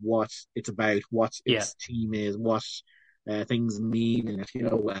idea of what it's about, what Yeah. its theme is, what things mean in it,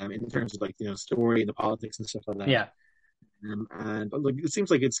 in terms of like, story and the politics and stuff like that. Yeah. And like, it seems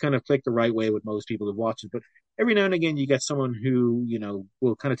like it's kind of clicked the right way with most people who watch it. But every now and again, you get someone who,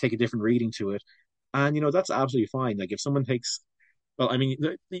 will kind of take a different reading to it. And, that's absolutely fine. Like if someone takes, well, I mean,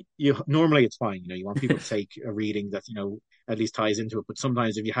 normally it's fine. You want people to take a reading that, at least ties into it. But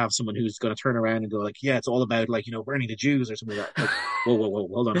sometimes if you have someone who's going to turn around and go like, yeah, it's all about like, burning the Jews or something like that. Like, whoa, whoa, whoa,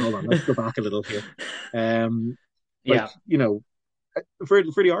 hold on. Let's go back a little here. Um, like, Yeah. for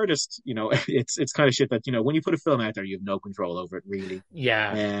the artist, it's kind of shit that when you put a film out there, you have no control over it really.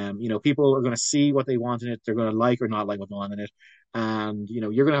 Yeah. People are going to see what they want in it. They're going to like or not like what they want in it, and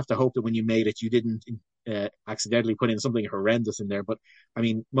you're going to have to hope that when you made it, you didn't accidentally put in something horrendous in there. But I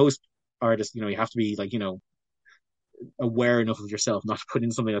mean, most artists, you have to be like aware enough of yourself not to put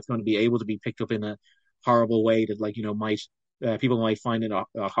in something that's going to be able to be picked up in a horrible way that like might people might find it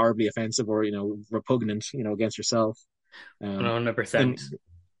horribly offensive or repugnant against yourself. Um, and 100%.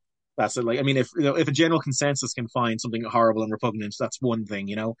 that's it. Like, I mean, if a general consensus can find something horrible and repugnant, that's one thing.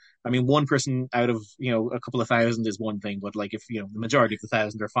 I mean, one person out of a couple of thousand is one thing, but like if the majority of the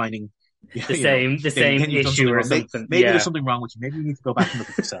thousand are finding, The same then you've done issue something or wrong. something. Maybe there's Yeah. something wrong with you. Maybe you need to go back and look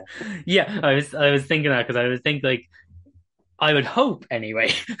at yourself. Yeah, I was thinking that because I was thinking like I would hope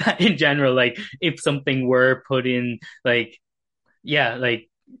anyway that in general, like if something were put in, like yeah, like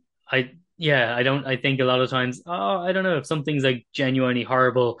I think a lot of times, oh, I don't know if something's like genuinely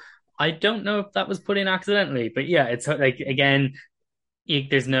horrible. I don't know if that was put in accidentally, but yeah, it's like again,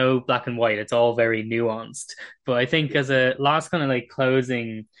 there's no black and white. It's all very nuanced. But I think as a last kind of like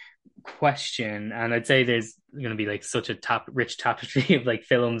closing question, and I'd say there's going to be like such a rich tapestry of like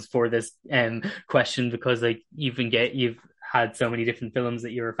films for this question because like you've had so many different films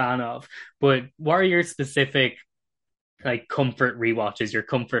that you're a fan of. But what are your specific like comfort rewatches, your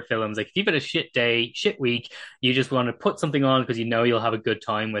comfort films? Like if you've had a shit day, shit week, you just want to put something on because you know you'll have a good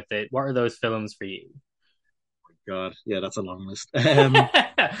time with it. What are those films for you? God, yeah, that's a long list.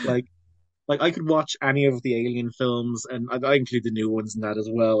 Like I could watch any of the Alien films, and I include the new ones in that as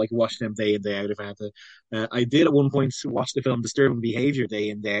well. I could watch them day in day out if I had to. I did at one point watch the film Disturbing Behavior day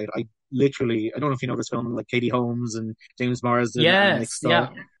in day out. I don't know if you know this film, like Katie Holmes and James Marsden and Nick Yes, Stahl. yeah.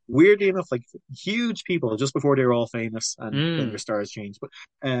 Weirdly enough, like huge people just before they were all famous, and then their Mm. stars changed. But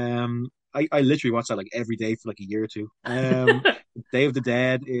I literally watched that like every day for like a year or two. Day of the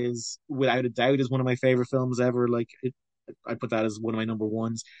Dead is without a doubt is one of my favorite films ever. Like I put that as one of my number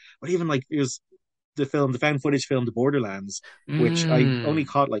ones. But even like it was the found footage film, The Borderlands, which I only Mm,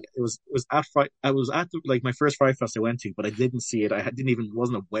 caught like I was at like my first Fright Fest I went to, but I didn't see it. Didn't even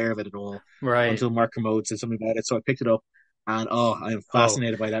wasn't aware of it at all right. until Mark Kermode said something about it. So I picked it up, and oh, I am Oh,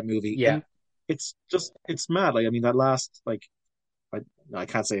 fascinated by that movie. yeah. And it's mad. Like I mean, that last like I, I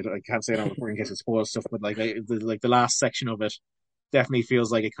can't say it. I can't say it on recording in case it spoils stuff. But like the last section of it definitely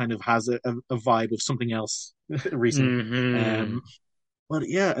feels like it kind of has a vibe of something else recent. Hmm. Um, but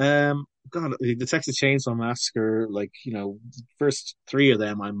yeah, God, the Texas Chainsaw Massacre, like first three of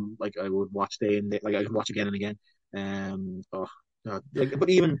them, I'm like I would watch day and day, like I could watch again and again. Oh God, like but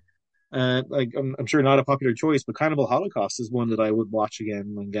even like I'm sure not a popular choice, but Cannibal Holocaust is one that I would watch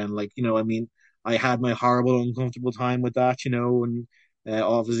again and again. Like I mean, I had my horrible, uncomfortable time with that, and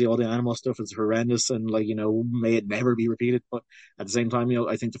obviously all the animal stuff is horrendous, and like may it never be repeated. But at the same time,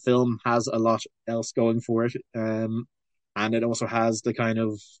 I think the film has a lot else going for it, and it also has the kind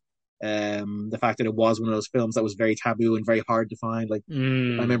of the fact that it was one of those films that was very taboo and very hard to find. Like I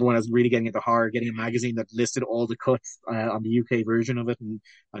Mm. remember when I was really getting into horror, getting a magazine that listed all the cuts on the UK version of it, and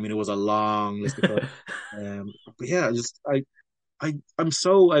I mean it was a long list of cuts. But yeah, I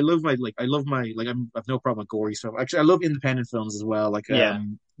love my like I've no problem with gory stuff. Actually, I love independent films as well. Like Yeah.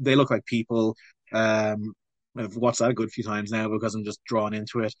 they look like people. I've watched that a good few times now because I'm just drawn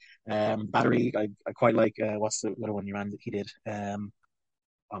into it. Battery, I quite like. What's the other one you ran that he did?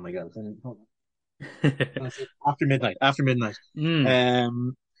 Oh my god, After Midnight. After Midnight. Mm.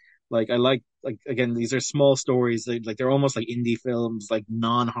 Um, like I like again, these are small stories. They're almost like indie films, like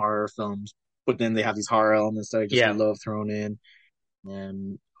non-horror films, but then they have these horror elements that I just Yeah. love thrown in.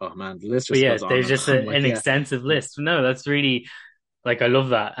 Oh man, the list But just yeah, goes on there's and just on. Like an yeah, extensive list. No, that's really like I love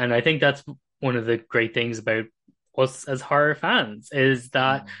that. And I think that's one of the great things about us as horror fans is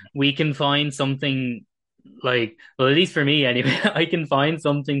that we can find something like, well, at least for me anyway, I can find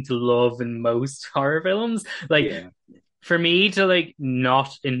something to love in most horror films. Like yeah, for me to like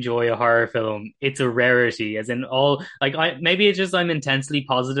not enjoy a horror film, it's a rarity. As in all like I maybe it's just I'm intensely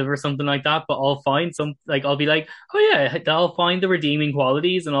positive or something like that, but I'll find some like I'll be like, oh yeah, I'll find the redeeming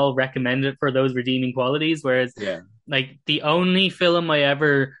qualities and I'll recommend it for those redeeming qualities. Whereas yeah, like the only film I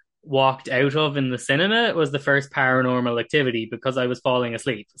ever walked out of in the cinema was the first Paranormal Activity because I was falling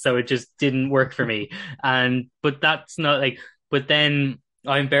asleep. So it just didn't work for me. And but that's not like but then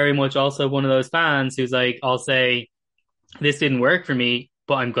I'm very much also one of those fans who's like I'll say this didn't work for me,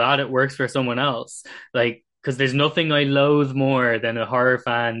 but I'm glad it works for someone else. Like, because there's nothing I loathe more than a horror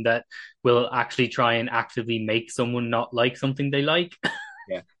fan that will actually try and actively make someone not like something they like.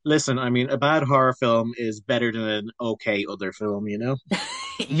 yeah. Listen, I mean, a bad horror film is better than an okay other film,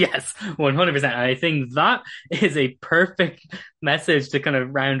 Yes, 100%. I think that is a perfect message to kind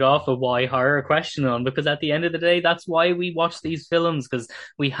of round off a why horror question on, because at the end of the day, that's why we watch these films, because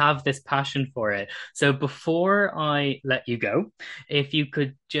we have this passion for it. So before I let you go, if you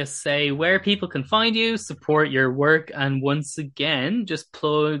could just say where people can find you, support your work, and once again, just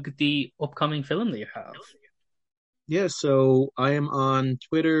plug the upcoming film that you have. Yeah, so I am on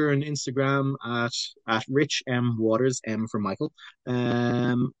Twitter and Instagram at Rich M Waters, M for Michael.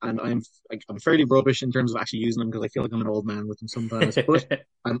 And I'm fairly rubbish in terms of actually using them because I feel like I'm an old man with them sometimes. But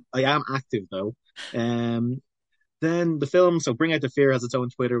I am active though. Um, then the film, so Bring Out the Fear has its own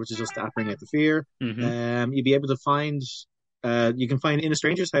Twitter, which is just at Bring Out the Fear. Hmm. You'll be able to find you can find In a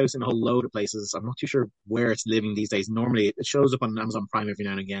Stranger's House in a whole load of places. I'm not too sure where it's living these days. Normally it shows up on Amazon Prime every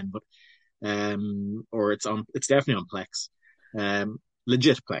now and again, but or it's definitely on Plex,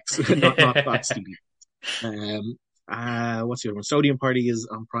 legit Plex, not Stevie. Um, what's the other one? Sodium Party is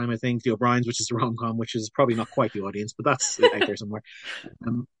on Prime, I think. The O'Briens, which is the rom com, which is probably not quite the audience, but that's out there somewhere.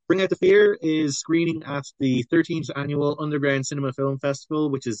 Bring Out the Fear is screening at the 13th annual Underground Cinema Film Festival,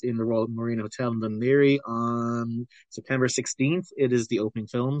 which is in the Royal Marina Hotel in Dún Laoghaire on September 16th. It is the opening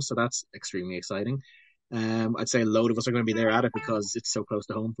film, so that's extremely exciting. I'd say a load of us are going to be there at it because it's so close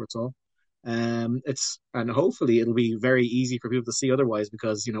to home for us all. And hopefully it'll be very easy for people to see otherwise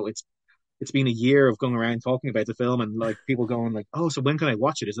because it's been a year of going around talking about the film and like people going like, oh, so when can I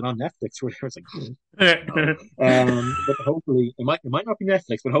watch it? Is it on Netflix? Or whatever. It's like no. But hopefully it might not be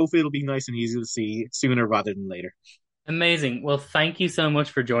Netflix, but hopefully it'll be nice and easy to see sooner rather than later. Amazing. Well, thank you so much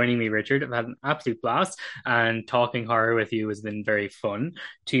for joining me, Richard. I've had an absolute blast, and talking horror with you has been very fun.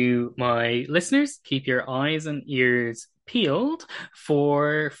 To my listeners, keep your eyes and ears peeled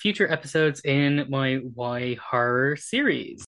for future episodes in my Why Horror series.